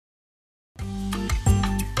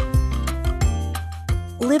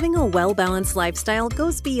Living a well-balanced lifestyle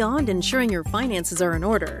goes beyond ensuring your finances are in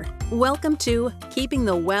order. Welcome to Keeping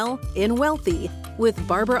the Well in Wealthy with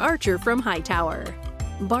Barbara Archer from Hightower.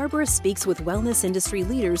 Barbara speaks with wellness industry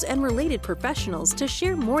leaders and related professionals to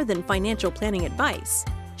share more than financial planning advice.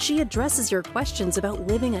 She addresses your questions about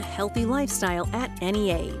living a healthy lifestyle at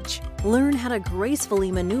any age. Learn how to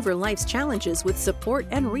gracefully maneuver life's challenges with support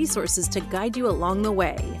and resources to guide you along the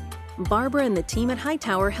way. Barbara and the team at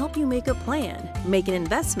Hightower help you make a plan, make an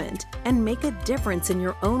investment, and make a difference in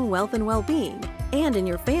your own wealth and well-being, and in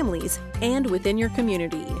your families, and within your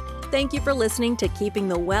community. Thank you for listening to Keeping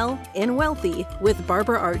the Well in Wealthy with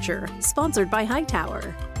Barbara Archer, sponsored by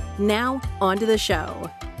Hightower. Now, on to the show.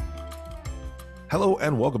 Hello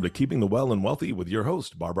and welcome to Keeping the Well and Wealthy with your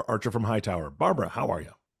host, Barbara Archer from Hightower. Barbara, how are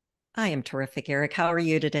you? I am terrific, Eric. How are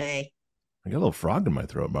you today? I got a little frog in my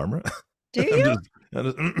throat, Barbara. Do you?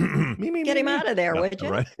 Get him out of there, would you?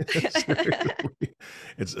 Right?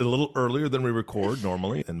 It's a little earlier than we record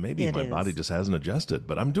normally, and maybe my body just hasn't adjusted,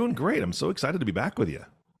 but I'm doing great. I'm so excited to be back with you.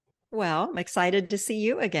 Well, I'm excited to see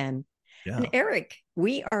you again. Yeah. And Eric,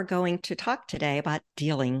 we are going to talk today about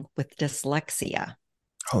dealing with dyslexia.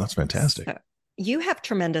 Oh, that's fantastic. So, you have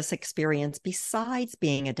tremendous experience besides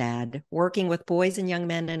being a dad, working with boys and young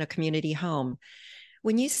men in a community home.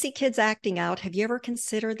 When you see kids acting out, have you ever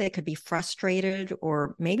considered they could be frustrated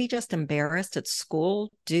or maybe just embarrassed at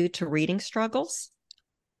school due to reading struggles?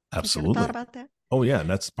 Absolutely. Have you ever thought about that? Oh, yeah. And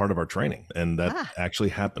that's part of our training. And that actually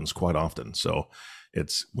happens quite often. So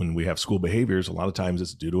it's when we have school behaviors, a lot of times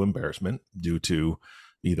it's due to embarrassment, due to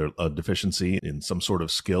either a deficiency in some sort of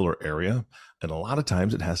skill or area. And a lot of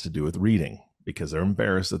times it has to do with reading because they're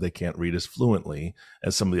embarrassed that they can't read as fluently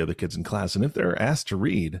as some of the other kids in class. And if they're asked to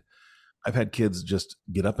read, I've had kids just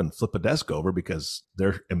get up and flip a desk over because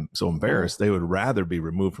they're so embarrassed. They would rather be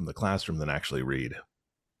removed from the classroom than actually read.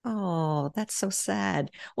 Oh, that's so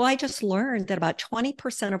sad. Well, I just learned that about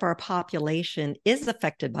 20% of our population is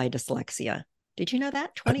affected by dyslexia. Did you know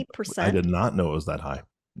that? 20%? I did not know it was that high.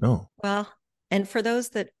 No. Well, and for those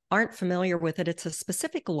that aren't familiar with it, it's a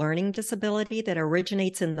specific learning disability that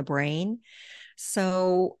originates in the brain.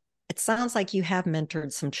 So it sounds like you have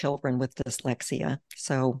mentored some children with dyslexia.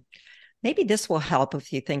 So maybe this will help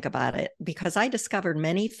if you think about it, because I discovered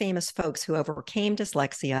many famous folks who overcame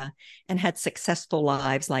dyslexia and had successful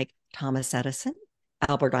lives like Thomas Edison,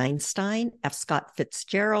 Albert Einstein, F. Scott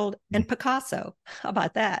Fitzgerald, and Picasso. How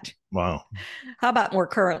about that? Wow. How about more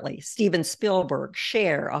currently, Steven Spielberg,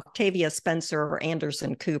 Cher, Octavia Spencer, or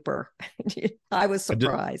Anderson Cooper? I was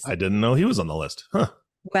surprised. I didn't know he was on the list. Huh.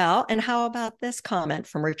 Well, and how about this comment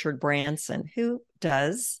from Richard Branson, who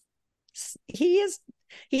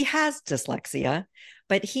he has dyslexia,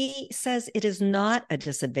 but he says it is not a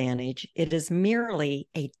disadvantage. It is merely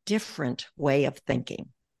a different way of thinking.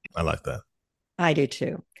 I like that. I do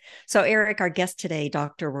too. So, Eric, our guest today,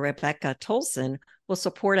 Dr. Rebecca Tolson, will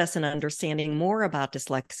support us in understanding more about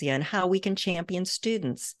dyslexia and how we can champion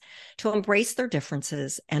students to embrace their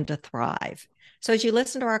differences and to thrive. So as you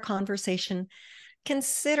listen to our conversation,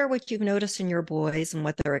 consider what you've noticed in your boys and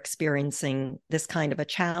what they're experiencing this kind of a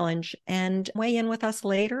challenge, and weigh in with us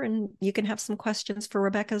later, and you can have some questions for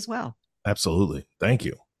Rebecca as well. Absolutely. Thank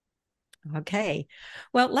you. Okay.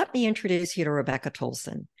 Well, let me introduce you to Rebecca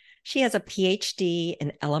Tolson. She has a PhD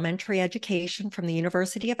in elementary education from the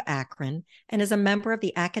University of Akron and is a member of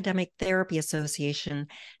the Academic Therapy Association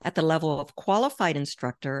at the level of qualified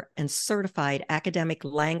instructor and certified academic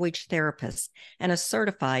language therapist and a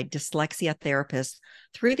certified dyslexia therapist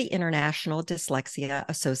through the International Dyslexia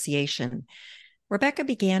Association. Rebecca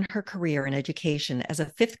began her career in education as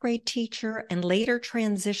a fifth grade teacher and later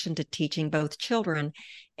transitioned to teaching both children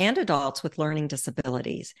and adults with learning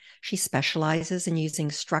disabilities. She specializes in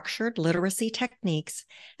using structured literacy techniques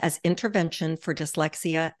as intervention for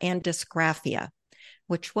dyslexia and dysgraphia,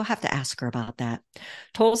 which we'll have to ask her about that.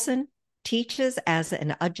 Tolson teaches as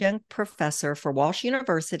an adjunct professor for Walsh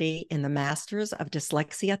University in the Masters of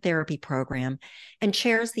Dyslexia Therapy program and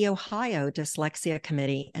chairs the Ohio Dyslexia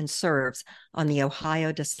Committee and serves on the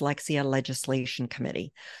Ohio Dyslexia Legislation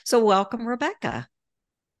Committee. So welcome, Rebecca.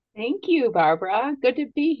 Thank you, Barbara. Good to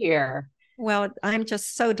be here. Well, I'm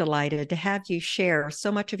just so delighted to have you share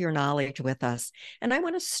so much of your knowledge with us. And I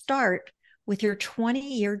want to start with your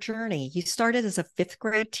 20-year journey. You started as a fifth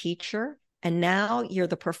grade teacher, and now you're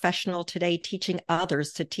the professional today teaching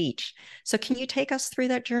others to teach. So can you take us through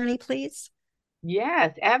that journey, please?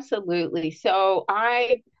 Yes, absolutely. So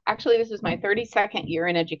this is my 32nd year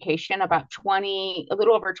in education. A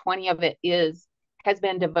little over 20 of it has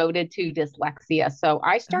been devoted to dyslexia. So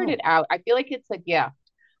I started out, I feel like it's a gift.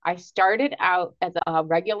 I started out as a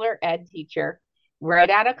regular ed teacher right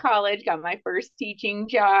out of college, got my first teaching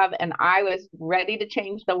job, and I was ready to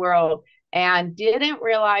change the world and didn't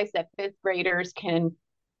realize that fifth graders can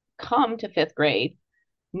come to fifth grade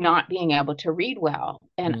not being able to read well.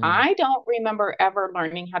 And I don't remember ever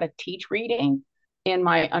learning how to teach reading in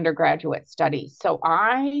my undergraduate studies. So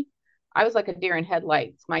I was like a deer in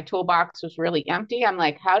headlights. My toolbox was really empty. I'm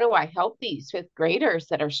like, how do I help these fifth graders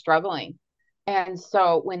that are struggling? And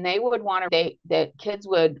so when they would want to, the kids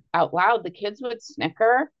would out loud, the kids would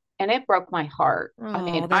snicker, and it broke my heart. Oh, I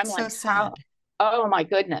mean, I'm that's so like, sad. oh my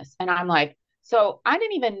goodness. And I'm like, so I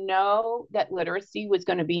didn't even know that literacy was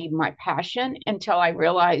going to be my passion until I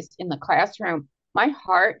realized in the classroom, my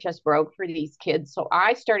heart just broke for these kids. So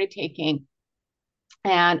I started taking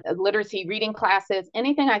and literacy reading classes,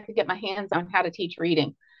 anything I could get my hands on how to teach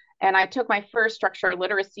reading. And I took my first structured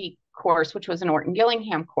literacy course, which was an Orton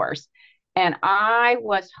Gillingham course. And I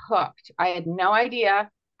was hooked. I had no idea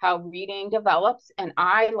how reading develops, and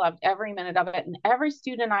I loved every minute of it. And every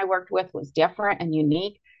student I worked with was different and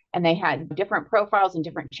unique, and they had different profiles and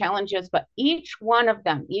different challenges. But each one of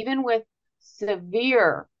them, even with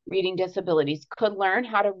severe reading disabilities, could learn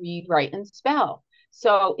how to read, write, and spell.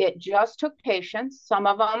 So it just took patience, some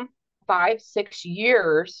of them 5-6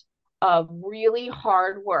 years of really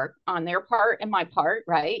hard work on their part and my part,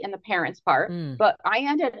 right? And the parents' part. But I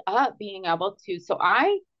ended up being able to, so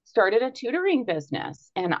I started a tutoring business,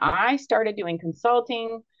 and I started doing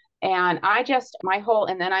consulting, and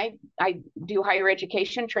and then I do higher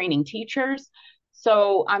education, training teachers.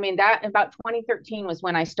 So, I mean, that about 2013 was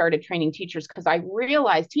when I started training teachers, because I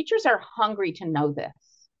realized teachers are hungry to know this.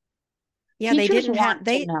 Yeah, Teachers they didn't have, want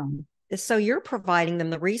to know. so you're providing them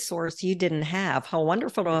the resource you didn't have. How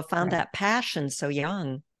wonderful to have found Right. that passion so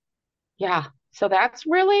young. Yeah. So that's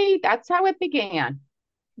how it began.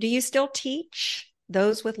 Do you still teach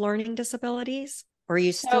those with learning disabilities? Or are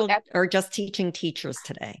you So still, or just teaching teachers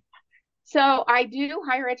today? So I do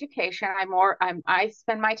higher education. I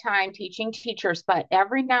spend my time teaching teachers, but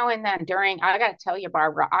every now and then I got to tell you,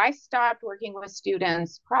 Barbara, I stopped working with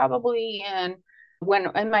students probably in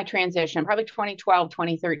my transition, probably 2012,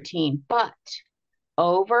 2013. But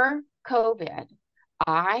over COVID,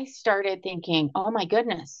 I started thinking, oh my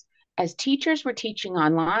goodness, as teachers were teaching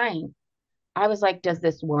online, I was like, does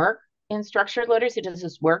this work in structured literacy? Does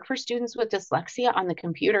this work for students with dyslexia on the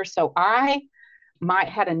computer? So I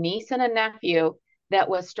had a niece and a nephew that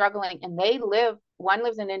was struggling, and one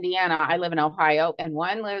lives in Indiana, I live in Ohio, and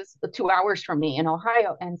one lives 2 hours from me in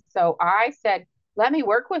Ohio. And so I said, let me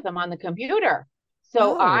work with them on the computer.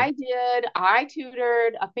 So Oh. I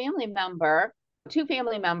tutored two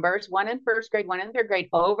family members, one in first grade, one in third grade,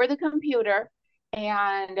 over the computer,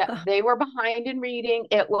 and they were behind in reading.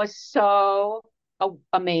 It was so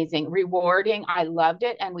amazing, rewarding. I loved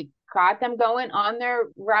it. And we got them going on their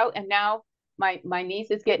route. And now my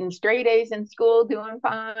niece is getting straight A's in school, doing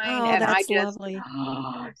fine. Oh, And that's lovely.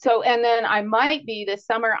 And then I might be this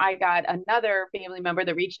summer, I got another family member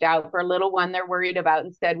that reached out for a little one they're worried about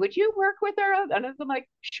and said, would you work with her? And I'm like,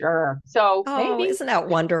 sure. So Oh, maybe. isn't that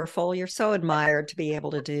wonderful? You're so admired to be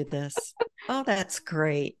able to do this. Oh, that's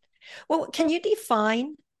great. Well, can you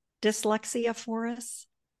define dyslexia for us?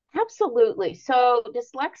 Absolutely. So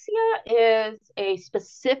dyslexia is a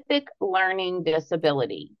specific learning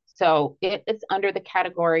disability. So it is under the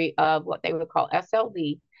category of what they would call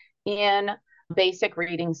SLD in basic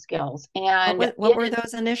reading skills. And what were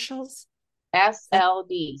those initials?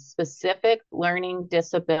 SLD, specific learning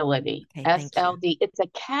disability. Okay, SLD, it's a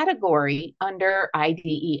category under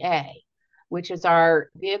IDEA, which is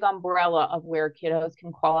our big umbrella of where kiddos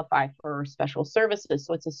can qualify for special services.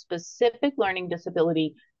 So it's a specific learning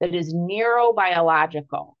disability that is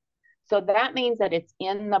neurobiological. So that means that it's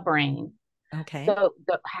in the brain. Okay. So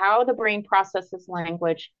how the brain processes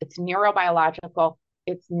language, it's neurobiological.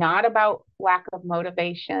 It's not about lack of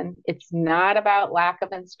motivation. It's not about lack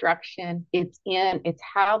of instruction. It's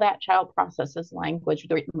how that child processes language,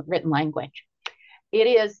 written language. It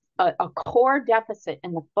is a core deficit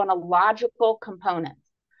in the phonological components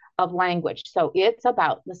of language. So it's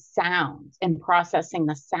about the sounds and processing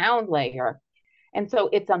the sound layer. And so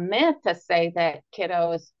it's a myth to say that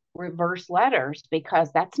kiddos reverse letters,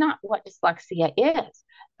 because that's not what dyslexia is.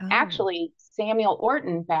 Oh. Actually, Samuel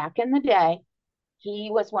Orton, back in the day, he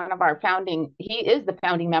is the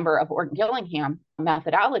founding member of Orton Gillingham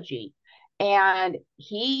methodology. And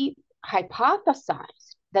he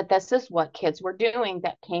hypothesized that this is what kids were doing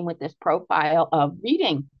that came with this profile of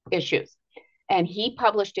reading issues. And he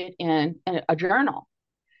published it in a journal.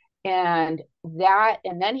 And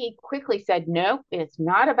then he quickly said, nope, it's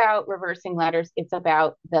not about reversing letters. It's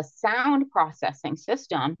about the sound processing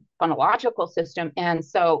system, phonological system. And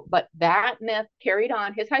so, but that myth carried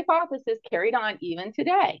on, his hypothesis carried on even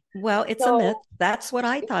today. Well, it's a myth. That's what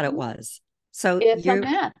I thought it was. So it's a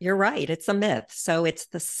myth. You're right. It's a myth. So it's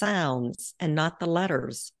the sounds and not the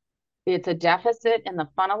letters. It's a deficit in the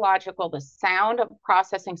phonological, the sound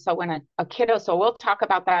processing. So when a kiddo, so we'll talk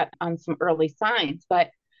about that on some early signs, but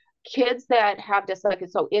kids that have dyslexia,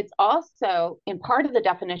 so it's also, in part of the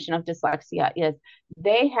definition of dyslexia is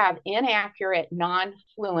they have inaccurate,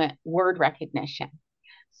 non-fluent word recognition.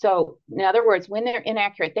 So in other words, when they're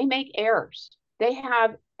inaccurate, they make errors. They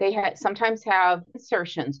sometimes have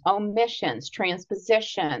insertions, omissions,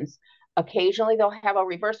 transpositions. Occasionally they'll have a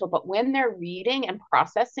reversal, but when they're reading and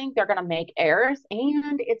processing, they're going to make errors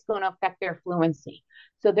and it's going to affect their fluency.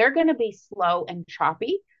 So they're going to be slow and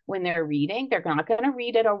choppy when they're reading. They're not going to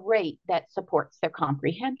read at a rate that supports their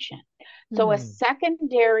comprehension. So a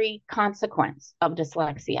secondary consequence of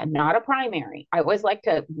dyslexia, not a primary, I always like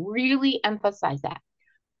to really emphasize that.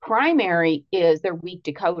 Primary is they're weak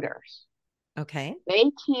decoders. Okay.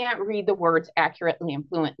 They can't read the words accurately and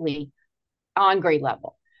fluently on grade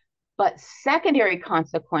level. But secondary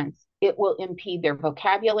consequence, it will impede their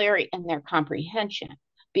vocabulary and their comprehension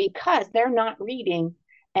because they're not reading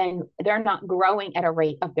and they're not growing at a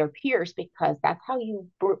rate of their peers, because that's how you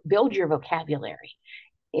build your vocabulary.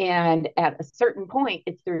 And at a certain point,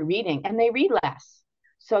 it's through reading, and they read less.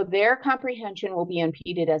 So their comprehension will be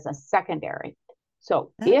impeded as a secondary.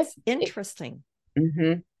 So that's interesting.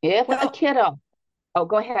 If a kiddo,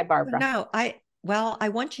 go ahead, Barbara. No, I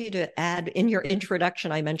want you to add, in your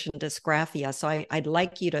introduction, I mentioned dysgraphia. So I'd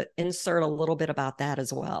like you to insert a little bit about that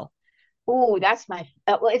as well. Oh, that's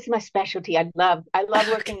it's my specialty. I love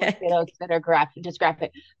working with kiddos that are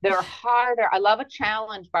dysgraphic. They're harder. I love a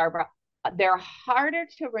challenge, Barbara. They're harder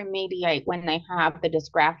to remediate when they have the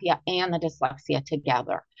dysgraphia and the dyslexia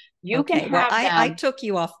together. I took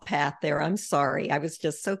you off path there. I'm sorry. I was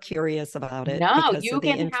just so curious about it. No, you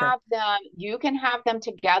can have them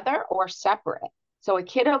together or separate. So a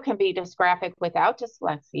kiddo can be dysgraphic without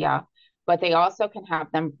dyslexia, but they also can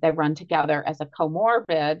have them, they run together as a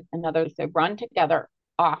comorbid. In other words, they run together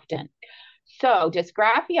often. So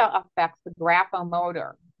dysgraphia affects the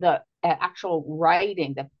graphomotor, the actual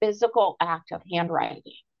writing, the physical act of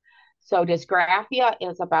handwriting. So dysgraphia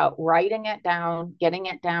is about writing it down, getting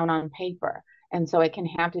it down on paper. And so it can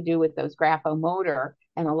have to do with those graphomotor.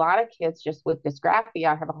 And a lot of kids just with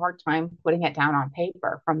dysgraphia have a hard time putting it down on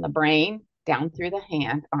paper, from the brain down through the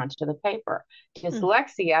hand onto the paper.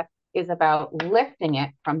 Dyslexia is about lifting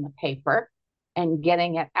it from the paper and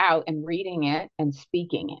getting it out and reading it and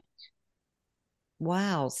speaking it.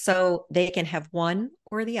 Wow. So they can have one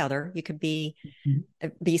or the other. You could be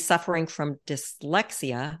suffering from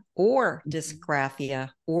dyslexia or dysgraphia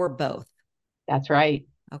or both. That's right.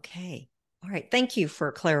 Okay. All right. Thank you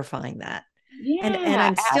for clarifying that. Yeah, and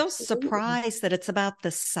I'm still absolutely. surprised that it's about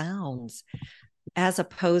the sounds as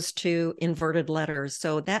opposed to inverted letters.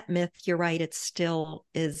 So that myth, you're right, it still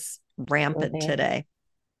is rampant today.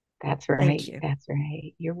 That's right. Thank you. That's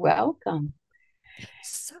right. You're welcome.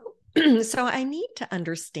 So I need to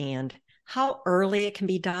understand how early it can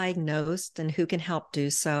be diagnosed and who can help do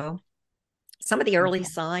so. Some of the early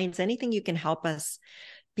signs, anything you can help us,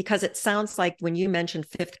 because it sounds like when you mentioned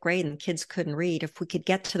 5th grade and kids couldn't read, if we could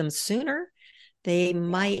get to them sooner, they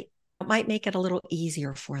might make it a little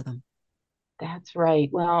easier for them. That's right.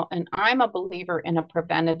 Well, and I'm a believer in a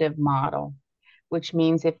preventative model, which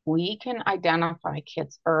means if we can identify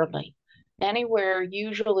kids early, anywhere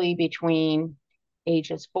usually between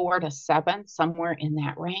ages 4 to 7, somewhere in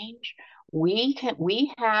that range,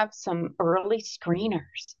 we have some early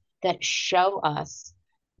screeners that show us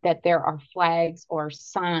that there are flags or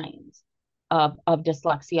signs of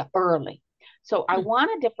dyslexia early. So I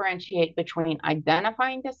want to differentiate between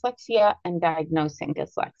identifying dyslexia and diagnosing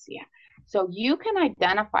dyslexia. So you can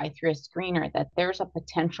identify through a screener that there's a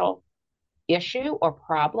potential issue or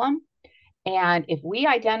problem. And if we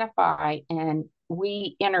identify and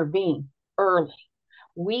we intervene early,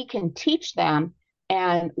 we can teach them,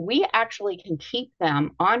 and we actually can keep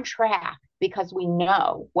them on track because we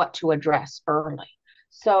know what to address early.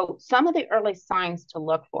 So some of the early signs to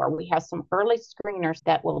look for, we have some early screeners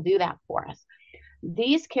that will do that for us.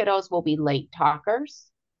 These kiddos will be late talkers.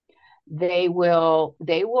 They will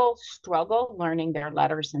struggle learning their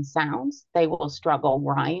letters and sounds. They will struggle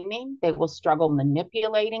rhyming. They will struggle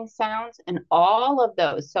manipulating sounds and all of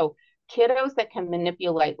those. So kiddos that can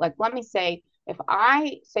manipulate, like let me say, if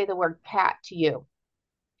I say the word cat to you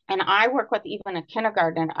And I work with even a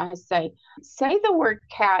kindergarten. I say the word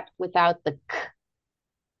cat without the k.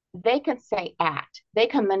 They can say at. They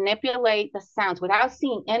can manipulate the sounds without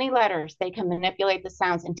seeing any letters. They can manipulate the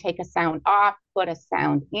sounds and take a sound off, put a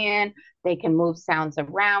sound in. They can move sounds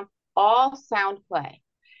around, all sound play.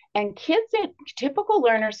 And kids, typical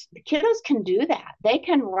learners, kiddos can do that. They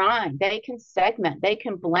can rhyme, they can segment, they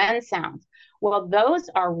can blend sounds. Well, those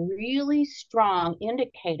are really strong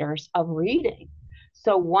indicators of reading.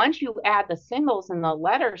 So once you add the symbols and the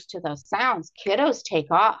letters to those sounds, kiddos take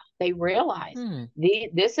off. They realize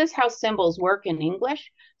this is how symbols work in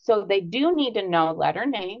English. So they do need to know letter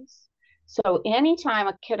names. So anytime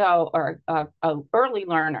a kiddo or a early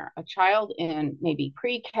learner, a child in maybe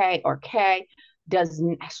pre-K or K,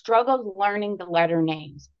 struggles learning the letter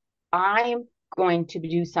names, I'm going to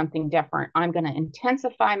do something different. I'm going to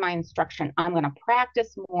intensify my instruction. I'm going to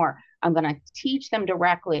practice more. I'm going to teach them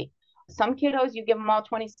directly. Some kiddos, you give them all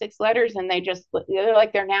 26 letters and they're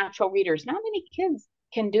like they're natural readers. Not many kids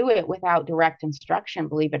can do it without direct instruction,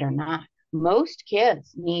 believe it or not. Most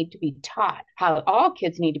kids need to be taught all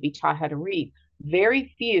kids need to be taught how to read.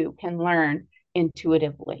 Very few can learn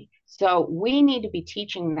intuitively. So we need to be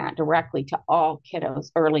teaching that directly to all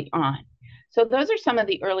kiddos early on. So those are some of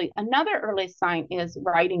another early sign is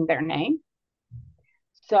writing their name.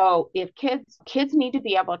 So if kids need to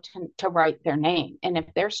be able to write their name. And if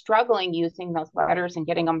they're struggling using those letters and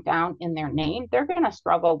getting them down in their name, they're going to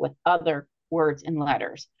struggle with other words and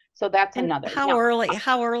letters. So that's another. How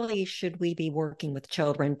early should we be working with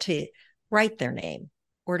children to write their name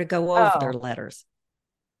or to go over their letters?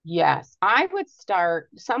 Yes, I would start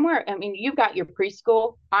somewhere. I mean, you've got your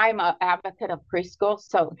preschool. I'm an advocate of preschool.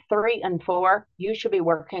 So 3 and 4, you should be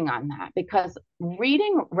working on that because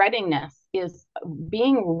reading readiness is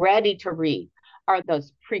being ready to read are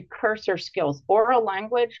those precursor skills, oral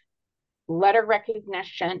language, letter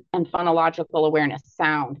recognition, and phonological awareness,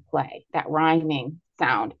 sound play, that rhyming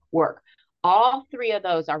sound work. All 3 of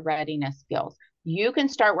those are readiness skills. You can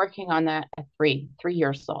start working on that at 3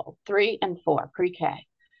 years old, 3 and 4, pre-K.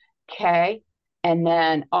 K, and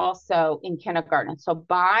then also in kindergarten. So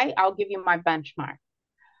I'll give you my benchmark.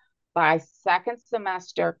 By second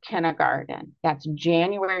semester kindergarten, that's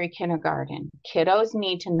January kindergarten, kiddos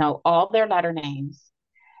need to know all their letter names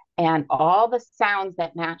and all the sounds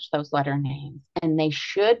that match those letter names. And they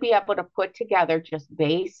should be able to put together just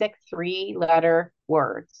basic 3-letter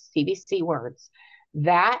words, CBC words.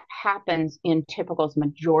 That happens in typical's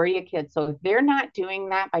majority of kids. So if they're not doing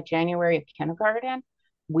that by January of kindergarten,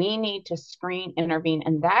 we need to screen, intervene,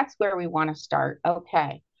 and that's where we want to start.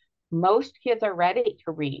 Okay, most kids are ready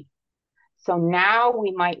to read. So now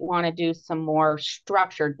we might want to do some more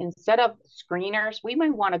structured, instead of screeners, we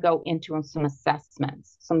might want to go into some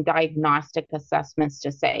assessments, some diagnostic assessments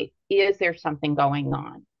to say, is there something going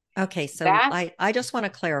on? Okay, so I just want to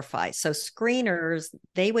clarify. So screeners,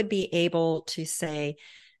 they would be able to say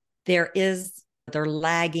they're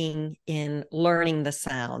lagging in learning the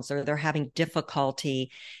sounds, or they're having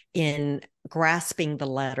difficulty in grasping the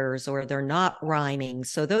letters, or they're not rhyming.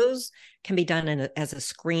 So those can be done as a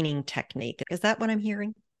screening technique. Is that what I'm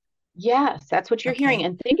hearing? Yes, that's what you're hearing.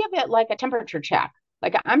 And think of it like a temperature check.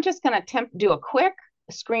 Like I'm just going to do a quick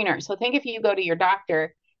screener. So think if you go to your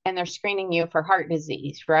doctor and they're screening you for heart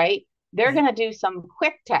disease, right? They're going to do some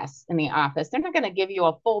quick tests in the office. They're not going to give you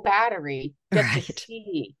a full battery just to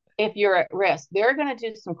see if you're at risk. They're going to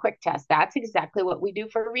do some quick tests. That's exactly what we do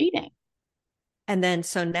for reading. And then,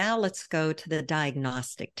 so now let's go to the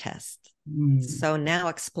diagnostic test. So now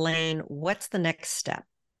explain what's the next step.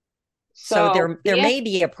 So there may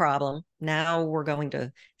be a problem. Now we're going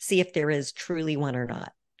to see if there is truly one or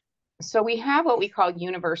not. So we have what we call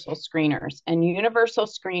universal screeners, and universal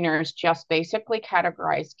screeners just basically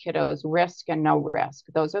categorize kiddos risk and no risk.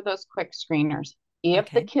 Those are those quick screeners. If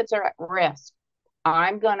the kids are at risk,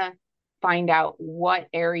 I'm going to find out what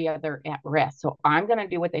area they're at risk. So I'm going to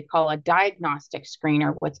do what they call a diagnostic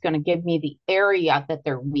screener, what's going to give me the area that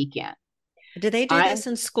they're weak in. Do they do this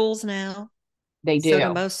in schools now? They do. So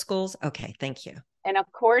do most schools? Okay, thank you. And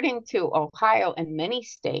according to Ohio and many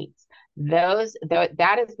states,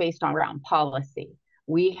 that is based on around policy.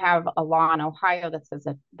 We have a law in Ohio that says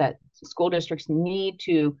that school districts need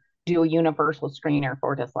to do a universal screener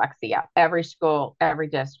for dyslexia. Every school, every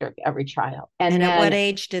district, every child. And at what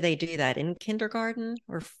age do they do that? In kindergarten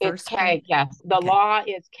or first? It's K, yes. The law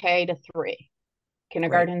is K to 3,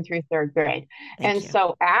 kindergarten through 3rd grade.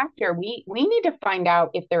 So after we need to find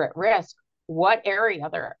out if they're at risk, what area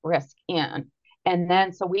they're at risk in. And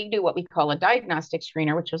then, so we do what we call a diagnostic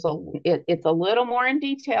screener, which is it's a little more in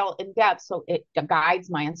depth. So it guides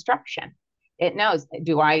my instruction. It knows,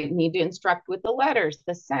 do I need to instruct with the letters,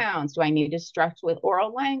 the sounds? Do I need to instruct with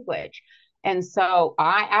oral language? And so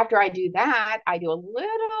after I do that, I do a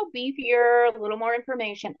little beefier, a little more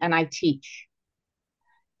information, and I teach.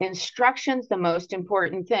 Instruction's the most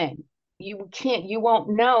important thing. You won't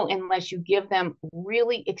know unless you give them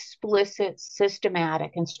really explicit,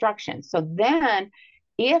 systematic instructions. So then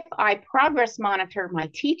if I progress monitor my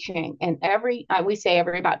teaching, and we say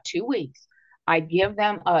every about 2 weeks, I give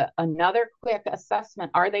them another quick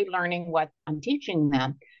assessment. Are they learning what I'm teaching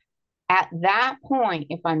them? At that point,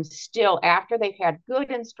 if I'm still, after they've had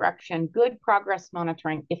good instruction, good progress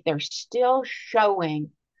monitoring, if they're still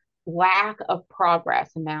showing lack of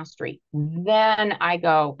progress and mastery, then I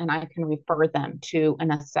go and I can refer them to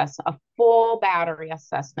a full battery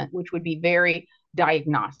assessment, which would be very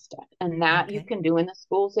diagnostic. And that you can do in the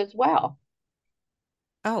schools as well.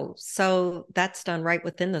 Oh, so that's done right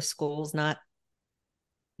within the schools, not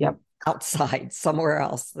outside somewhere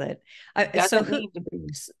else.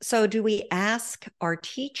 So do we ask our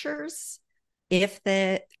teachers if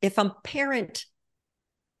a parent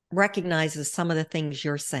recognizes some of the things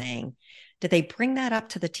you're saying, do they bring that up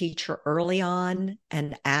to the teacher early on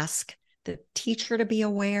and ask the teacher to be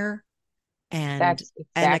aware and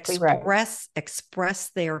express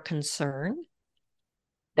their concern?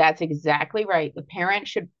 That's exactly right. The parent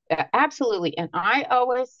should absolutely. And I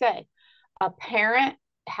always say a parent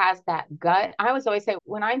has that gut. I always say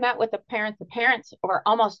when I met with the parents are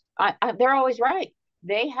almost, they're always right.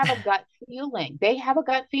 They have a gut feeling.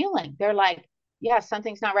 They're like, yeah,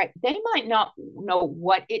 something's not right. They might not know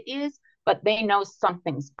what it is, but they know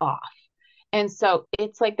something's off. And so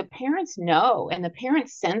it's like the parents know and the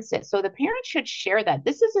parents sense it. So the parents should share that.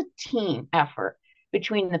 This is a team effort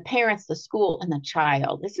between the parents, the school, and the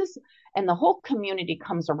child. And the whole community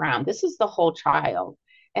comes around. This is the whole child.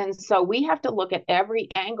 And so we have to look at every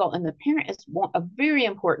angle, and the parent is a very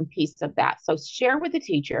important piece of that. So share with the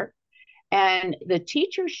teacher, and the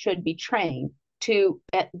teacher should be trained to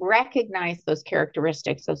recognize those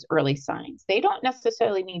characteristics, those early signs. They don't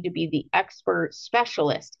necessarily need to be the expert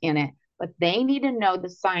specialist in it, but they need to know the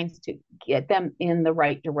signs to get them in the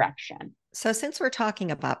right direction. So since we're talking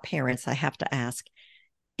about parents, I have to ask,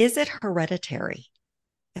 is it hereditary?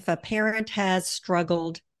 If a parent has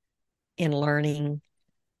struggled in learning,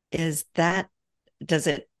 does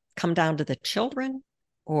it come down to the children,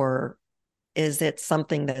 or is it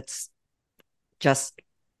something that's just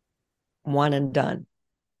one and done?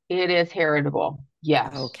 It is heritable.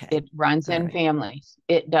 Yes. Okay. It runs in families.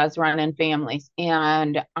 It does run in families.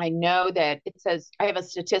 And I know that it says, I have a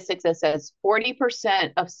statistic that says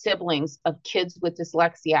 40% of siblings of kids with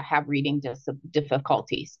dyslexia have reading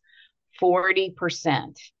difficulties.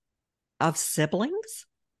 40%. Of siblings?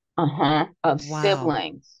 Of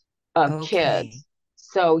siblings of kids.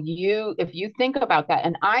 So if you think about that,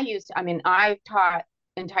 and I've taught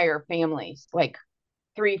entire families, like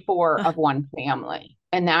 3-4 of one family.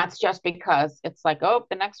 And that's just because it's like, oh,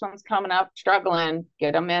 the next one's coming up struggling,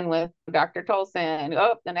 get them in with Dr. Tolson.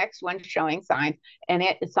 Oh, the next one's showing signs. And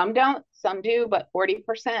some don't, some do, but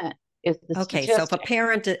 40% is the statistic. So if a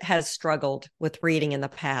parent has struggled with reading in the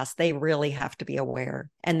past, they really have to be aware,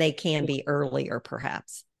 and they can be earlier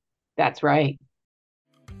perhaps. That's right.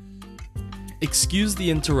 Excuse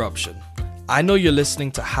the interruption. I know you're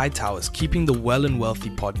listening to Hightower's Keeping the Well and Wealthy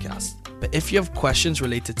podcast. But if you have questions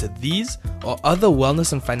related to these or other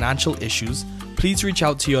wellness and financial issues, please reach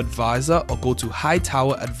out to your advisor or go to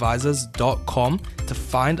hightoweradvisors.com to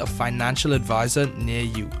find a financial advisor near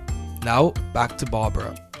you. Now, back to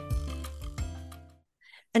Barbara.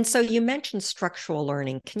 And so you mentioned structural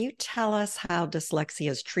learning. Can you tell us how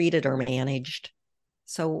dyslexia is treated or managed?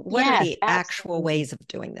 So what are the actual ways of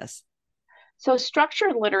doing this? So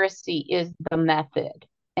structured literacy is the method.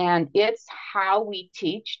 And it's how we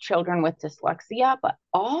teach children with dyslexia, but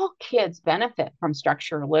all kids benefit from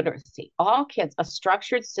structured literacy. All kids, a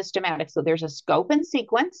structured, systematic. So there's a scope and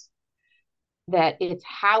sequence that it's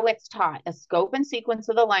how it's taught, a scope and sequence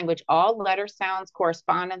of the language, all letter sounds,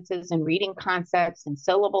 correspondences, and reading concepts and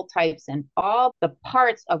syllable types and all the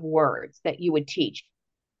parts of words that you would teach.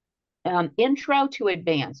 Intro to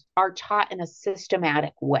advanced are taught in a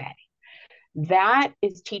systematic way. That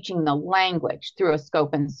is teaching the language through a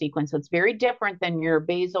scope and sequence. So it's very different than your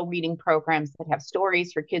basal reading programs that have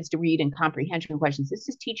stories for kids to read and comprehension questions. This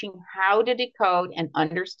is teaching how to decode and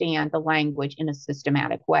understand the language in a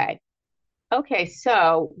systematic way. Okay,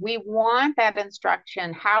 so we want that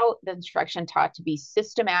instruction, how the instruction taught to be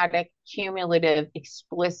systematic, cumulative,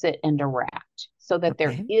 explicit, and direct, so that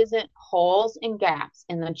there isn't holes and gaps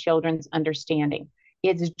in the children's understanding.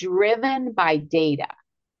 It's driven by data.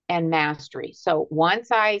 and mastery. So let's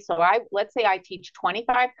say I teach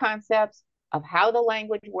 25 concepts of how the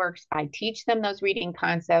language works. I teach them those reading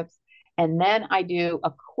concepts, and then I do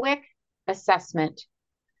a quick assessment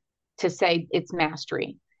to say it's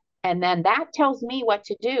mastery. And then that tells me what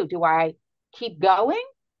to do. Do I keep going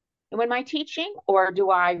when my teaching, or do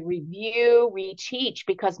I review, reteach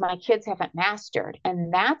because my kids haven't mastered?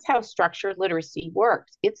 And that's how structured literacy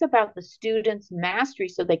works. It's about the students' mastery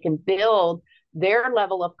so they can build their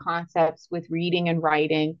level of concepts with reading and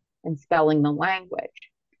writing and spelling the language.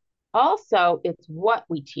 Also, it's what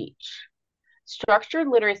we teach. Structured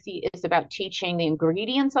literacy is about teaching the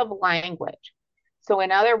ingredients of language. So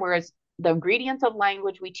in other words, the ingredients of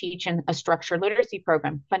language we teach in a structured literacy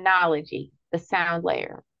program: phonology, the sound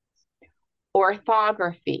layer.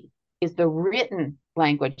 Orthography is the written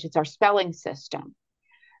language. It's our spelling system.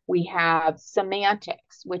 We have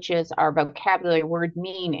semantics, which is our vocabulary, word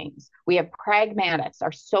meanings. We have pragmatics,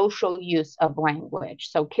 our social use of language.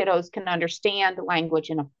 So kiddos can understand language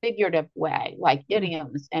in a figurative way, like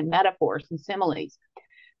idioms and metaphors and similes.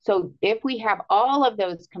 So if we have all of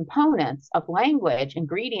those components of language,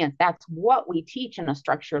 ingredients, that's what we teach in a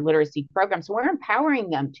structured literacy program. So we're empowering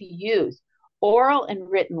them to use oral and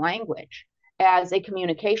written language as a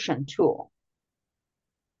communication tool.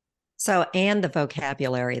 So, and the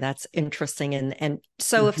vocabulary, that's interesting. And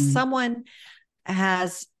so if someone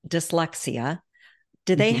has dyslexia,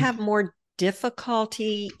 do they have more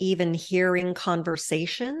difficulty even hearing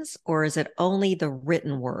conversations, or is it only the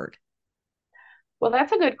written word? Well,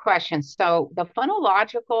 that's a good question. So the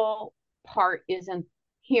phonological part isn't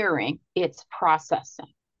hearing, it's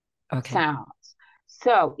processing sounds.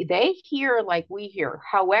 So they hear like we hear.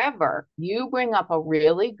 However, you bring up a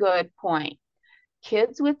really good point.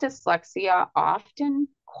 Kids with dyslexia often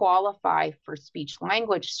qualify for speech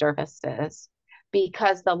language services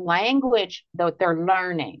because the language that they're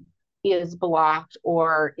learning is blocked,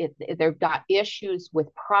 or they've got issues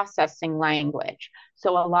with processing language.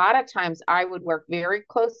 So a lot of times I would work very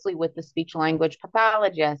closely with the speech language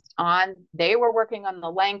pathologist they were working on the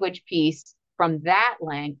language piece from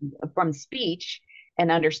from speech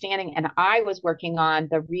and understanding, and I was working on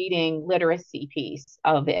the reading literacy piece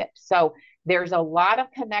of it. So there's a lot of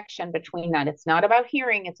connection between that. It's not about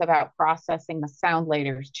hearing, it's about processing the sound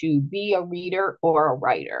layers to be a reader or a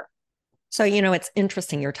writer. So, it's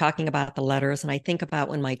interesting you're talking about the letters. And I think about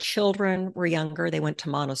when my children were younger, they went to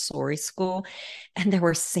Montessori school, and there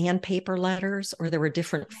were sandpaper letters, or there were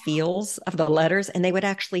different feels of the letters, and they would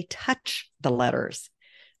actually touch the letters,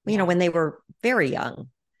 when they were very young.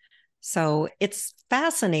 So it's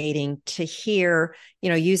fascinating to hear,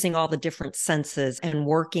 using all the different senses and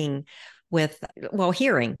working with,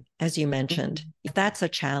 hearing, as you mentioned, that's a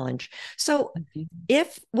challenge. So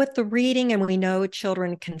if with the reading, and we know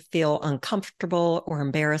children can feel uncomfortable or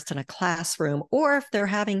embarrassed in a classroom, or if they're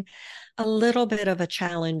having a little bit of a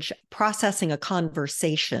challenge processing a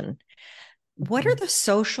conversation, what are the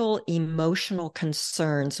social, emotional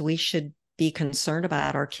concerns we should be concerned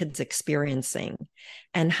about our kids experiencing?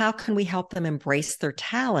 And how can we help them embrace their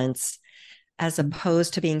talents as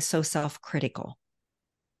opposed to being so self-critical?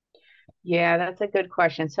 Yeah, that's a good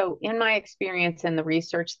question. So in my experience and the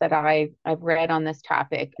research that I've read on this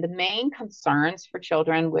topic, the main concerns for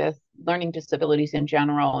children with learning disabilities in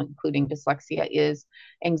general, including dyslexia, is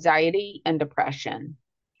anxiety and depression.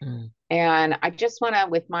 And I just want to,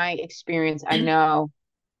 with my experience, I know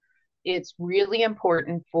it's really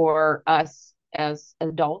important for us as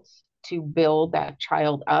adults to build that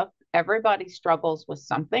child up. Everybody struggles with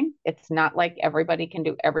something. It's not like everybody can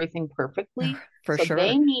do everything perfectly. For sure.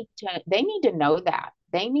 They need to know that.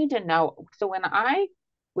 They need to know. So when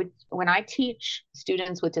I teach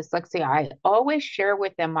students with dyslexia, I always share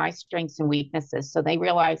with them my strengths and weaknesses, so they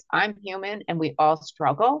realize I'm human and we all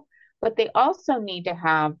struggle. But they also need to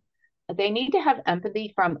have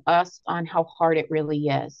empathy from us on how hard it really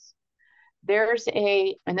is.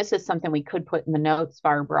 And this is something we could put in the notes,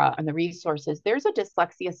 Barbara, and the resources. There's a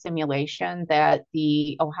dyslexia simulation that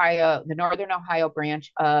the Northern Ohio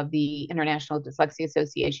branch of the International Dyslexia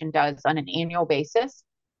Association does on an annual basis.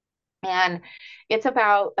 And it's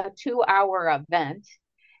about a 2-hour event.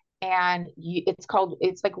 And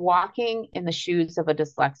it's like walking in the shoes of a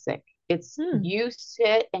dyslexic. You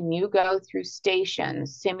sit and you go through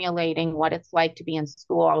stations simulating what it's like to be in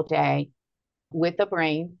school all day with a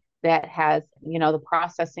brain that has, the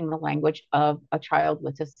processing the language of a child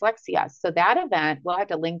with dyslexia. So that event, we'll have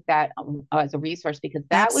to link that as a resource, because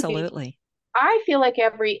that Absolutely. I feel like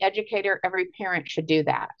every educator, every parent should do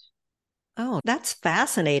that. Oh, that's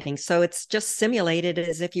fascinating. So it's just simulated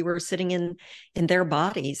as if you were sitting in their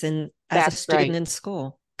bodies and as a student in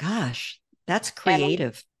school. Gosh, that's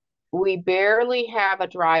creative. we barely have a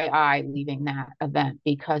dry eye leaving that event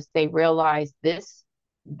because they realize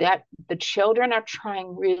that the children are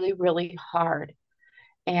trying really, really hard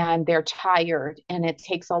and they're tired and it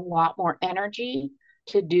takes a lot more energy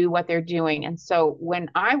to do what they're doing. And so when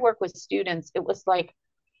I work with students, it was like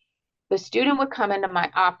the student would come into my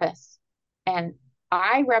office and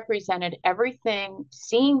I represented everything,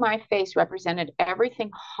 seeing my face represented everything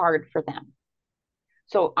hard for them.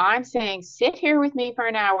 So I'm saying, sit here with me for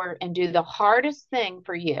an hour and do the hardest thing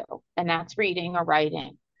for you. And that's reading or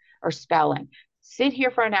writing or spelling. Sit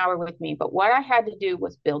here for an hour with me. But what I had to do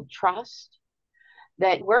was build trust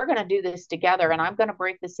that we're going to do this together. And I'm going to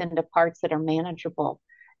break this into parts that are manageable.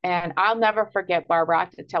 And I'll never forget, Barbara, I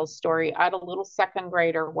have to tell a story. I had a little second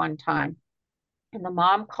grader one time, and the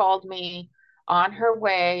mom called me on her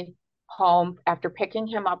way home after picking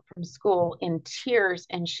him up from school in tears.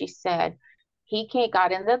 And she said,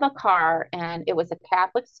 got into the car and it was a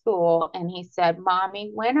Catholic school. And he said, Mommy,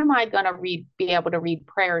 when am I going to be able to read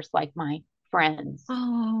prayers like my friends?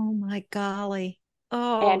 Oh my golly.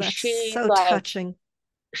 Oh, And that's so touching.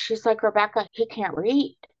 She's like, Rebecca, he can't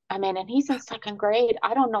read. I mean, and he's in second grade.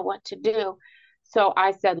 I don't know what to do. So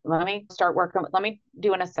I said, let me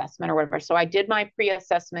do an assessment or whatever. So I did my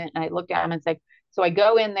pre-assessment and I looked at him and said, so I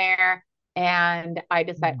go in there and I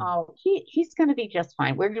decide, oh, he's going to be just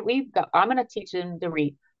fine. I'm going to teach him to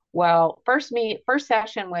read. Well, first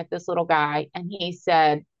session with this little guy. And he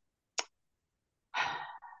said,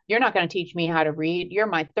 you're not going to teach me how to read. You're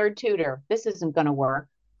my third tutor. This isn't going to work.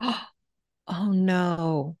 Oh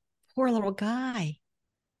no, poor little guy.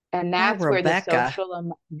 And that's where that's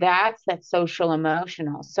that social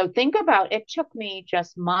emotional. So think about, it took me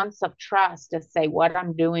just months of trust to say what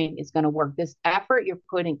I'm doing is going to work. This effort you're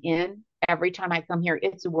putting in every time I come here,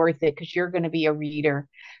 it's worth it because you're going to be a reader.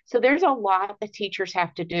 So there's a lot that teachers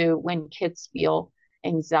have to do when kids feel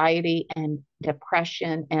anxiety and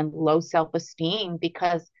depression and low self-esteem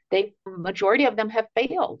because majority of them have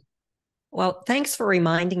failed. Well, thanks for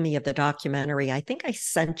reminding me of the documentary. I think I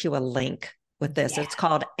sent you a link with this. Yeah. It's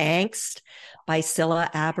called Angst by Cilla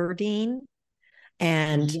Aberdeen.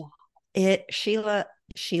 And Sheila,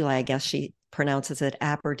 I guess she pronounces it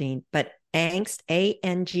Aberdeen, but Angst,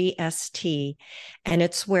 Angst. And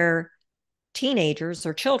it's where teenagers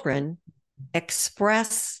or children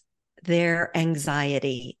express their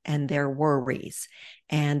anxiety and their worries,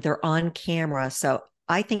 and they're on camera. So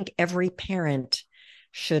I think every parent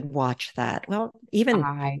should watch that. Well, even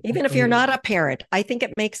if you're not a parent, I think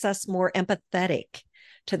it makes us more empathetic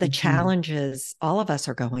to the challenges all of us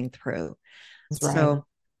are going through. That's so right.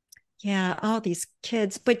 Yeah, all these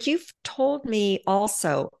kids. But you've told me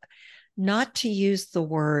also not to use the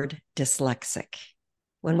word dyslexic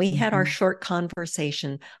when we had our short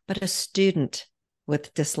conversation, but a student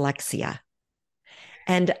with dyslexia.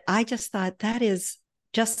 And I just thought that is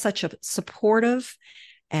just such a supportive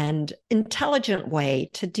and intelligent way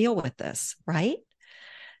to deal with this, right?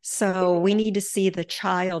 So we need to see the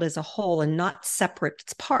child as a whole and not separate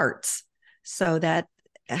parts. So that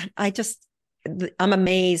I'm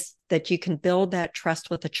amazed that you can build that trust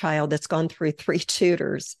with a child that's gone through 3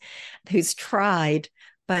 tutors, who's tried,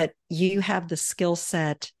 but you have the skill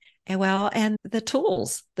set and the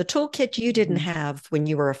tools, the toolkit you didn't have when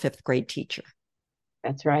you were a 5th grade teacher.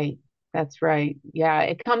 That's right. That's right. Yeah,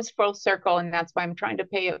 it comes full circle. And that's why I'm trying to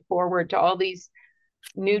pay it forward to all these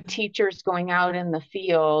new teachers going out in the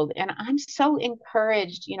field. And I'm so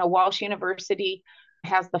encouraged. Walsh University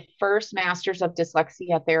has the first Masters of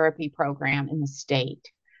Dyslexia Therapy program in the state.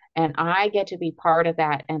 And I get to be part of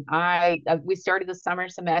that. And we started the summer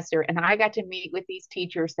semester and I got to meet with these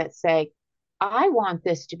teachers that say, I want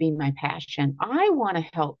this to be my passion. I want to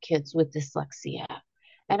help kids with dyslexia.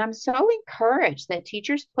 And I'm so encouraged that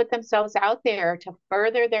teachers put themselves out there to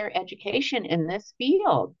further their education in this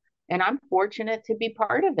field. And I'm fortunate to be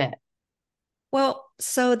part of it. Well,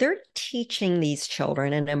 so they're teaching these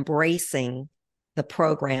children and embracing the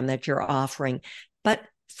program that you're offering. But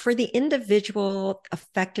for the individual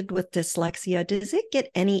affected with dyslexia, does it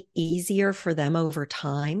get any easier for them over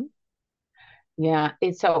time? Yeah.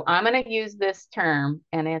 So I'm going to use this term,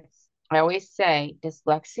 and I always say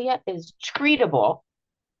dyslexia is treatable,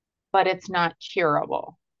 but it's not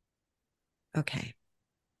curable. Okay.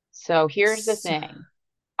 So here's the thing.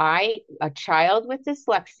 A child with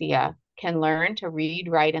dyslexia can learn to read,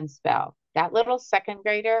 write, and spell. That little second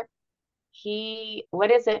grader,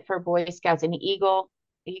 what is it for Boy Scouts? An Eagle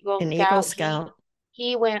Scout.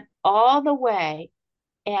 He went all the way,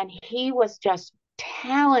 and he was just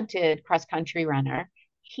talented cross-country runner.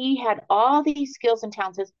 He had all these skills and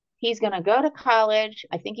talents. He's going to go to college.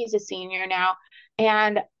 I think he's a senior now.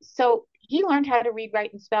 And so he learned how to read,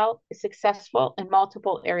 write, and spell, successful in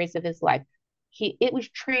multiple areas of his life. It was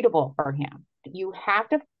treatable for him. You have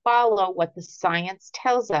to follow what the science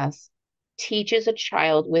tells us teaches a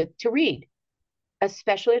child to read,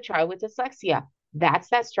 especially a child with dyslexia. That's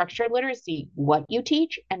that structured literacy, what you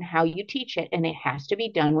teach and how you teach it. And it has to be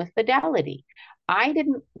done with fidelity. I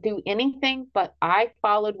didn't do anything, but I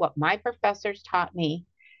followed what my professors taught me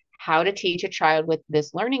how to teach a child with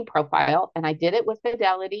this learning profile. And I did it with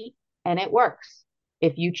fidelity, and it works.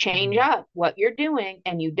 If you change up what you're doing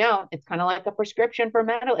and you don't, it's kind of like a prescription for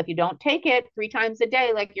mental. If you don't take it 3 times a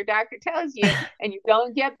day, like your doctor tells you, and you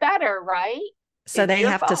don't get better, right? So they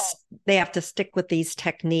have to stick with these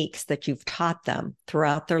techniques that you've taught them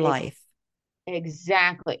throughout their life.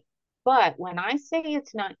 Exactly. But when I say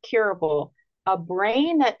it's not curable, a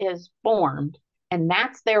brain that is formed, and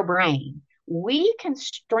that's their brain, we can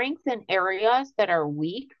strengthen areas that are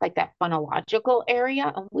weak, like that phonological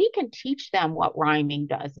area, and we can teach them what rhyming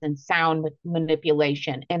does and sound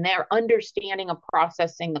manipulation and their understanding of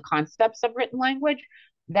processing the concepts of written language.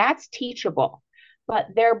 That's teachable. But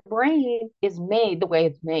their brain is made the way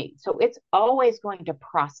it's made. So it's always going to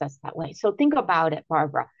process that way. So think about it,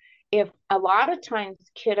 Barbara. If a lot of times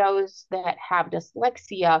kiddos that have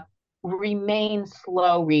dyslexia remain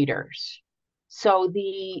slow readers, so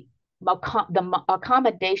the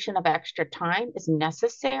accommodation of extra time is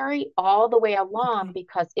necessary all the way along,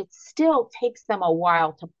 because it still takes them a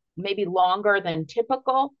while, to maybe longer than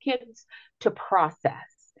typical kids, to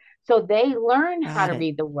process. So they learn how to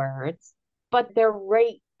read the words, but their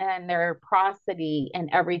rate and their prosody and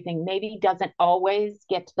everything maybe doesn't always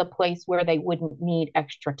get to the place where they wouldn't need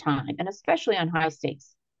extra time. And especially on high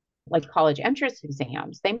stakes, like college entrance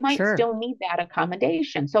exams, they might still need that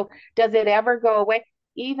accommodation. So does it ever go away?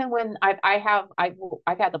 Even when I've had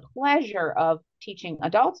the pleasure of teaching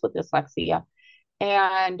adults with dyslexia,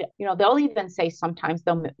 and they'll even say sometimes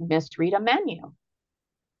they'll misread a menu,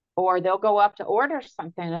 or they'll go up to order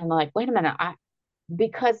something and like, wait a minute,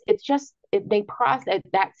 because it's just they process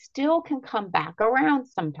that still can come back around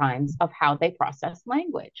sometimes of how they process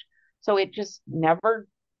language. So it just never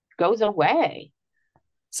goes away.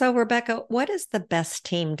 So Rebecca, what is the best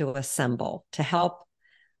team to assemble to help,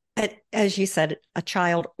 as you said, a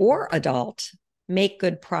child or adult make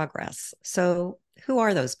good progress? So who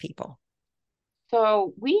are those people?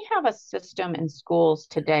 So we have a system in schools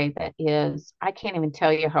today that is, I can't even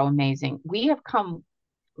tell you how amazing. We have come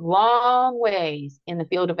long ways in the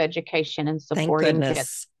field of education and supporting Thank goodness.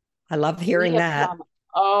 Kids. I love hearing that.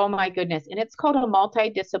 Oh my goodness. And it's called a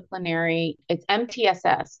multidisciplinary, it's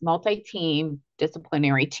MTSS, multi-team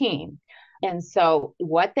disciplinary team. And so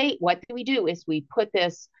what we do is we put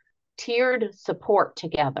this tiered support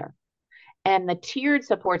together. And the tiered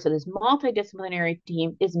support, so this multidisciplinary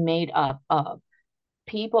team is made up of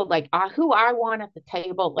people like who I want at the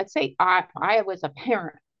table. Let's say I was a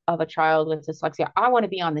parent of a child with dyslexia. I want to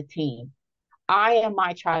be on the team. I am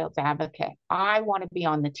my child's advocate. I want to be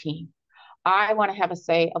on the team. I want to have a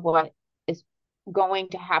say of what is going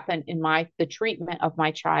to happen in the treatment of my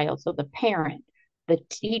child. So the parent, the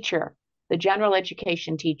teacher, the general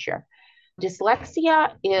education teacher.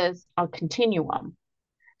 Dyslexia is a continuum.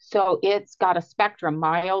 So it's got a spectrum: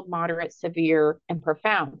 mild, moderate, severe, and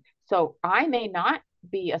profound. So I may not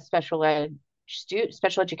be a special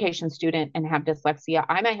education student and have dyslexia.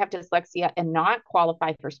 I may have dyslexia and not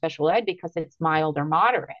qualify for special ed because it's mild or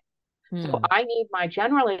moderate. So I need my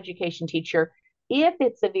general education teacher. If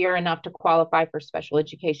it's severe enough to qualify for special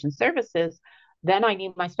education services, then I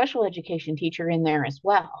need my special education teacher in there as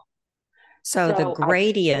well. So the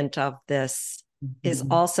gradient of this is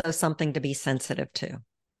also something to be sensitive to.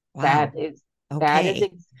 Wow. That is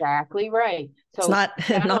exactly right. So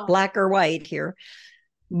it's not black or white here.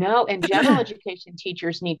 No, and general education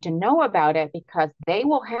teachers need to know about it, because they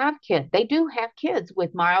will have kids. They do have kids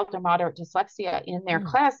with mild or moderate dyslexia in their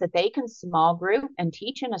class that they can small group and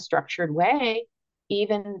teach in a structured way.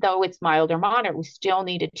 Even though it's mild or moderate, we still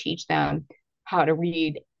need to teach them how to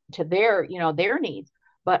read to their needs.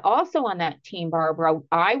 But also on that team, Barbara,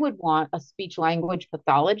 I would want a speech language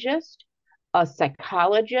pathologist, a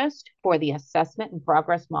psychologist for the assessment and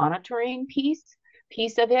progress monitoring piece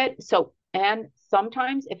of it. So, and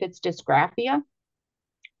sometimes if it's dysgraphia,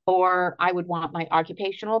 or I would want my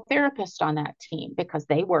occupational therapist on that team, because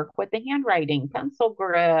they work with the handwriting, pencil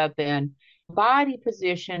grip, and body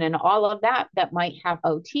position, and all of that might have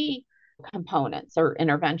OT components or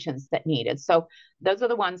interventions that needed. So those are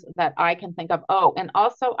the ones that I can think of. Oh, and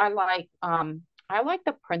also I like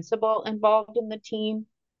the principal involved in the team,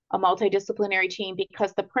 a multidisciplinary team,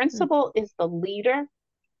 because the principal is the leader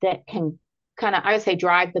that can kind of, I would say,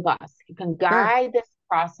 drive the bus. You can guide this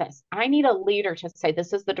process. I need a leader to say,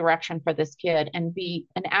 this is the direction for this kid, and be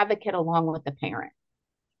an advocate along with the parent.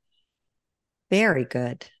 Very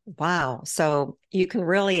good. Wow. So you can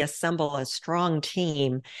really assemble a strong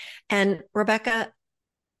team. And Rebecca,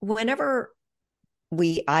 whenever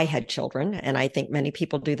I had children, and I think many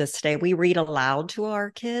people do this today, we read aloud to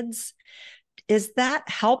our kids. Is that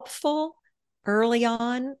helpful early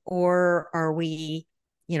on, or are we,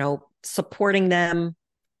 supporting them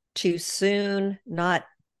too soon?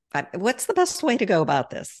 What's the best way to go about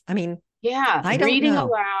this? I mean, yeah, I don't reading know.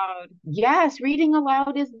 aloud. Yes, reading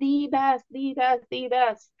aloud is the best, the best, the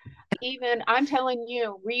best. Even I'm telling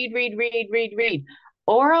you, read.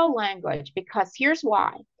 Oral language, because here's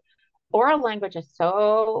why. Oral language is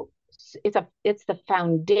it's the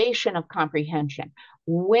foundation of comprehension.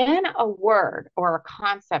 When a word or a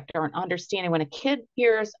concept or an understanding, when a kid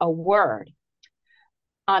hears a word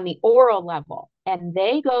on the oral level and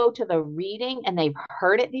they go to the reading and they've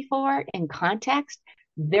heard it before in context,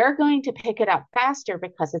 they're going to pick it up faster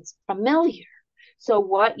because it's familiar. So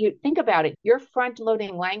what you think about it, you're front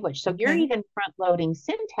loading language. So you're even front loading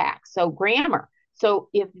syntax, so grammar. So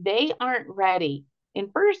if they aren't ready in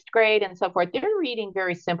first grade and so forth, they're reading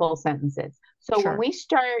very simple sentences. So when we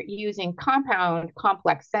start using compound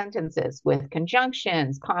complex sentences with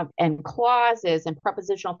conjunctions and clauses and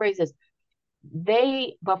prepositional phrases,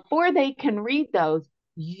 before they can read those,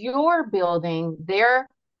 you're building their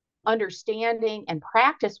understanding and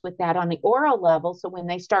practice with that on the oral level. So when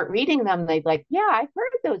they start reading them, they're like, yeah, I've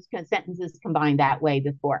heard those sentences combined that way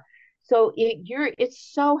before. So it's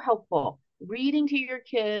so helpful reading to your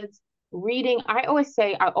kids. I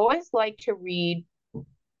always like to read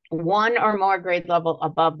one or more grade level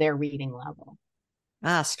above their reading level.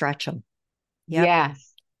 Stretch them. Yep.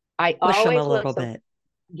 Yes. I push always them a little bit.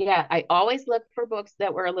 Yeah, I always look for books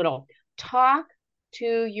that were a little talk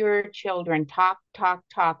to your children. Talk.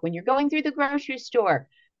 When you're going through the grocery store,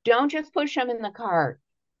 don't just push them in the cart.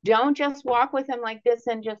 Don't just walk with them like this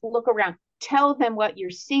and just look around. Tell them what you're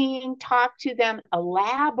seeing. Talk to them.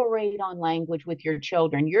 Elaborate on language with your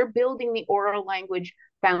children. You're building the oral language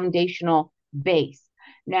foundational base.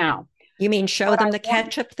 Now, you mean show them the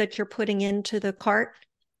ketchup that you're putting into the cart?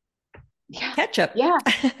 Yeah. Ketchup. Yeah.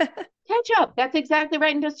 Ketchup. That's exactly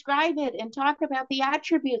right. And describe it and talk about the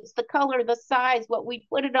attributes, the color, the size, what we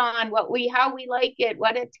put it on, how we like it,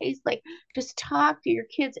 what it tastes like. Just talk to your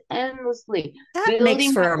kids endlessly. That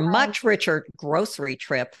makes for a much richer grocery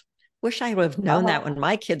trip. Wish I would have known that when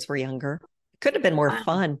my kids were younger. Could have been more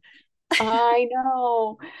fun. I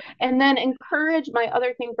know. And then my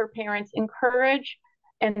other thing for parents, encourage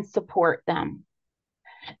and support them.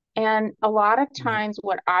 And a lot of times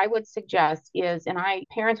what I would suggest is,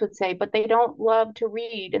 parents would say, but they don't love to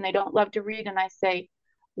read and they don't love to read. And I say,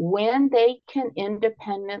 when they can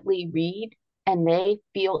independently read and they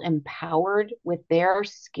feel empowered with their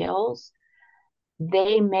skills,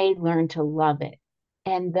 they may learn to love it.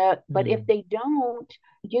 But if they don't,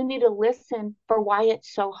 you need to listen for why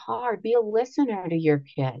it's so hard. Be a listener to your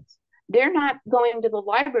kids. They're not going to the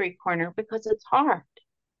library corner because it's hard.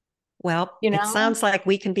 Well, it sounds like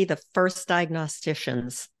we can be the first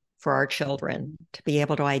diagnosticians for our children to be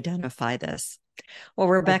able to identify this. Well,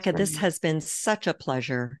 Rebecca, this has been such a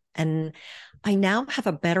pleasure. And I now have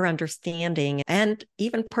a better understanding. And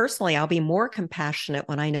even personally, I'll be more compassionate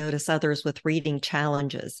when I notice others with reading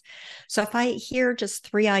challenges. So if I hear just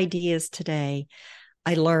 3 ideas today,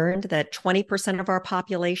 I learned that 20% of our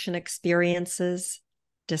population experiences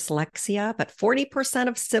dyslexia, but 40%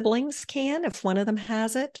 of siblings can if one of them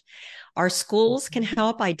has it. Our schools can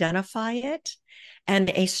help identify it.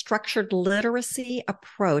 And a structured literacy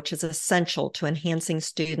approach is essential to enhancing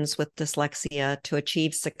students with dyslexia to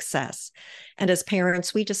achieve success. And as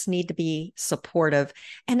parents, we just need to be supportive.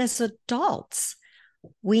 And as adults,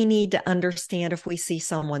 we need to understand if we see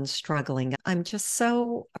someone struggling. I'm just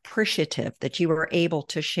so appreciative that you were able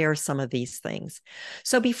to share some of these things.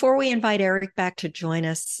 So before we invite Eric back to join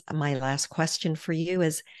us, my last question for you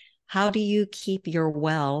is, how do you keep your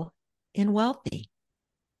well in wealthy?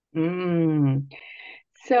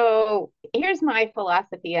 So here's my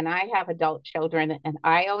philosophy, and I have adult children, and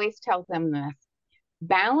I always tell them this: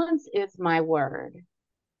 balance is my word.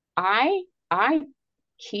 I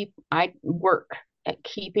work at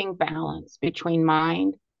keeping balance between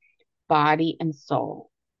mind, body, and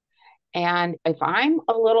soul. And if I'm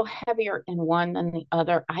a little heavier in one than the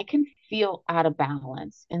other, I can feel out of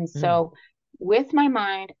balance. And so with my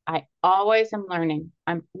mind, I always am learning.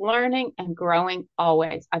 I'm learning and growing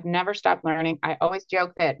always. I've never stopped learning. I always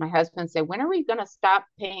joke that my husband said, when are we going to stop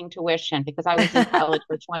paying tuition? Because I was in college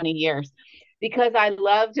for 20 years, because I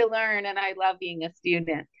love to learn and I love being a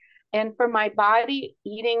student. And for my body,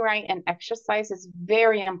 eating right and exercise is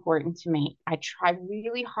very important to me. I try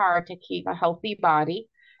really hard to keep a healthy body.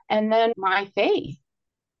 And then my faith.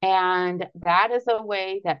 And that is a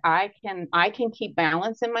way that I can keep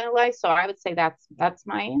balance in my life. So I would say that's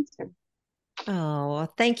my answer. Oh,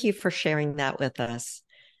 thank you for sharing that with us.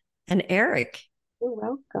 And Eric. You're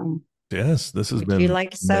welcome. Yes, this has been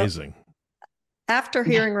amazing. After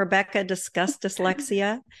hearing Rebecca discuss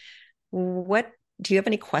dyslexia, what do you have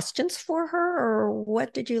any questions for her, or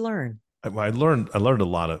what did you learn? I learned a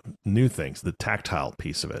lot of new things. The tactile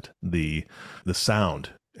piece of it, the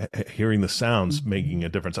sound, hearing the sounds making a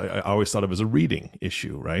difference. I always thought it was a reading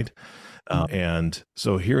issue, right? And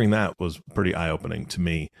so hearing that was pretty eye-opening to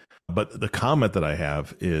me. But the comment that I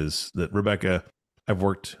have is that, Rebecca, I've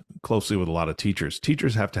worked closely with a lot of teachers.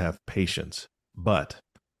 Teachers have to have patience, but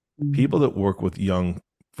people that work with young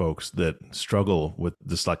folks that struggle with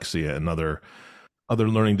dyslexia and other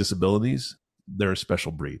learning disabilities, they're a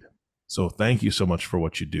special breed. So thank you so much for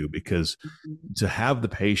what you do, because to have the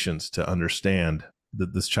patience to understand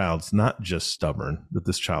that this child's not just stubborn, that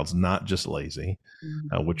this child's not just lazy,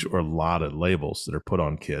 which are a lot of labels that are put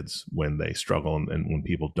on kids when they struggle and when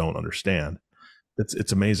people don't understand.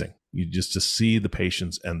 It's amazing. You just to see the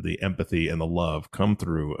patience and the empathy and the love come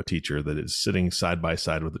through a teacher that is sitting side by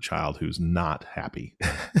side with a child who's not happy,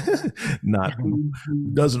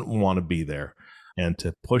 doesn't want to be there, and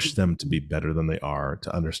to push them to be better than they are,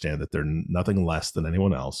 to understand that they're nothing less than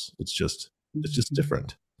anyone else. It's just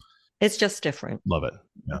different. It's just different. Love it.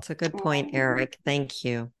 Yeah. That's a good point, Eric. Thank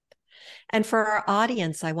you. And for our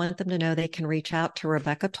audience, I want them to know they can reach out to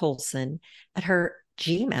Rebecca Tolson at her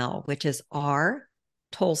Gmail, which is rtolson,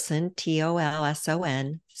 Tolson,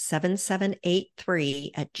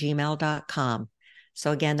 7783 at gmail.com.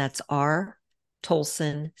 So again, that's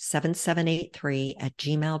rtolson, 7783 at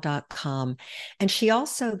gmail.com. And she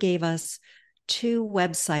also gave us 2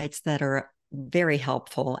 websites that are very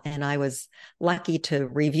helpful, and I was lucky to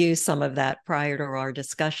review some of that prior to our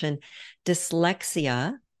discussion.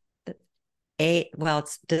 Dyslexia,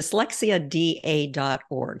 it's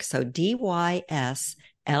dyslexiada.org. So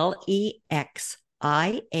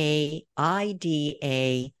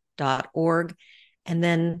dyslexiaida.org, and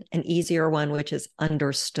then an easier one, which is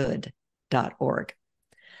understood.org.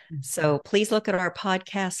 So please look at our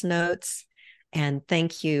podcast notes, and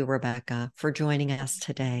thank you, Rebecca, for joining us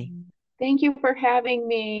today. Thank you for having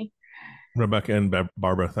me. Rebecca and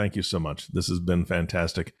Barbara, thank you so much. This has been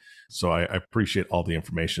fantastic. So I appreciate all the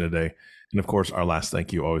information today. And of course, our last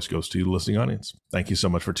thank you always goes to you, the listening audience. Thank you so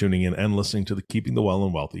much for tuning in and listening to the Keeping the Well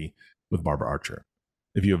and Wealthy with Barbara Archer.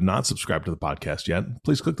 If you have not subscribed to the podcast yet,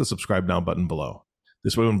 please click the subscribe now button below.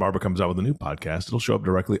 This way, when Barbara comes out with a new podcast, it'll show up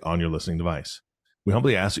directly on your listening device. We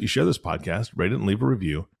humbly ask that you share this podcast, rate it, and leave a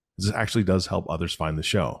review, as this actually does help others find the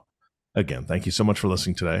show. Again, thank you so much for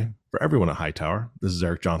listening today. For everyone at Hightower, this is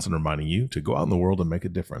Eric Johnson reminding you to go out in the world and make a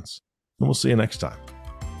difference. And we'll see you next time.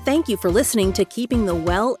 Thank you for listening to Keeping the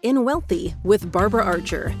Well in Wealthy with Barbara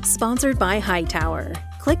Archer, sponsored by Hightower.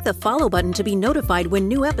 Click the follow button to be notified when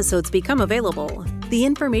new episodes become available. The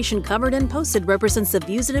information covered and posted represents the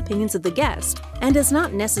views and opinions of the guest and does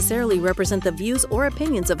not necessarily represent the views or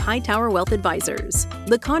opinions of Hightower Wealth Advisors.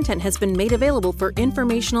 The content has been made available for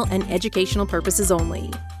informational and educational purposes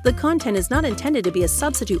only. The content is not intended to be a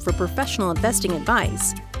substitute for professional investing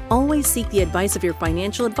advice. Always seek the advice of your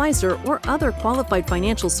financial advisor or other qualified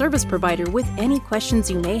financial service provider with any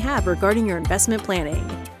questions you may have regarding your investment planning.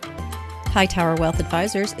 Hightower Wealth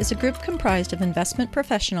Advisors is a group comprised of investment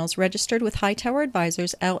professionals registered with Hightower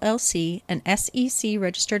Advisors, LLC, an SEC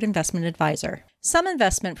registered investment advisor. Some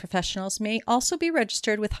investment professionals may also be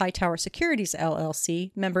registered with Hightower Securities,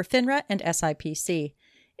 LLC, member FINRA and SIPC.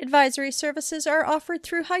 Advisory services are offered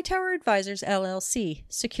through Hightower Advisors, LLC.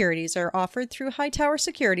 Securities are offered through Hightower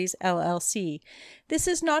Securities, LLC. This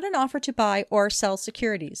is not an offer to buy or sell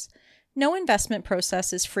securities. No investment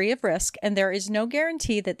process is free of risk, and there is no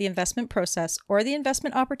guarantee that the investment process or the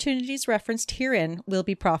investment opportunities referenced herein will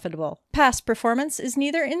be profitable. Past performance is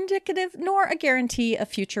neither indicative nor a guarantee of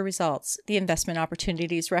future results. The investment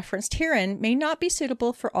opportunities referenced herein may not be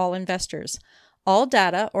suitable for all investors. All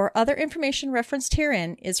data or other information referenced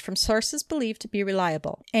herein is from sources believed to be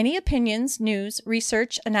reliable. Any opinions, news,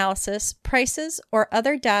 research, analysis, prices, or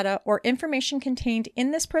other data or information contained in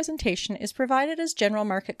this presentation is provided as general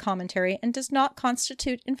market commentary and does not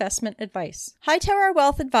constitute investment advice. Hightower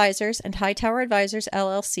Wealth Advisors and Hightower Advisors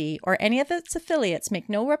LLC or any of its affiliates make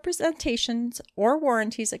no representations or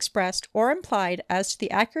warranties expressed or implied as to the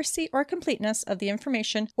accuracy or completeness of the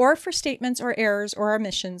information or for statements or errors or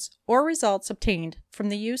omissions or results obtained obtained from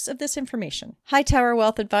the use of this information. Hightower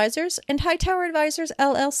Wealth Advisors and Hightower Advisors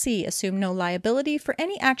LLC assume no liability for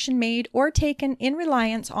any action made or taken in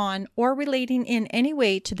reliance on or relating in any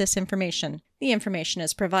way to this information. The information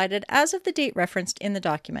is provided as of the date referenced in the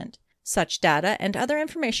document. Such data and other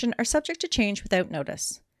information are subject to change without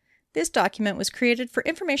notice. This document was created for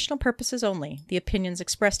informational purposes only. The opinions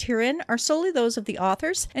expressed herein are solely those of the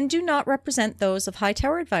authors and do not represent those of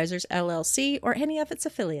Hightower Advisors LLC or any of its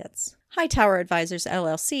affiliates. Hightower Advisors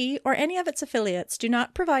LLC or any of its affiliates do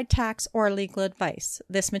not provide tax or legal advice.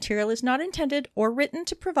 This material is not intended or written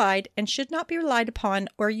to provide and should not be relied upon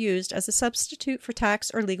or used as a substitute for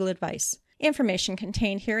tax or legal advice. Information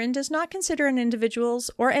contained herein does not consider an individual's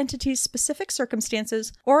or entity's specific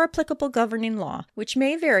circumstances or applicable governing law, which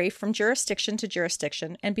may vary from jurisdiction to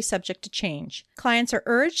jurisdiction and be subject to change. Clients are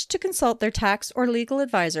urged to consult their tax or legal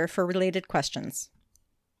advisor for related questions.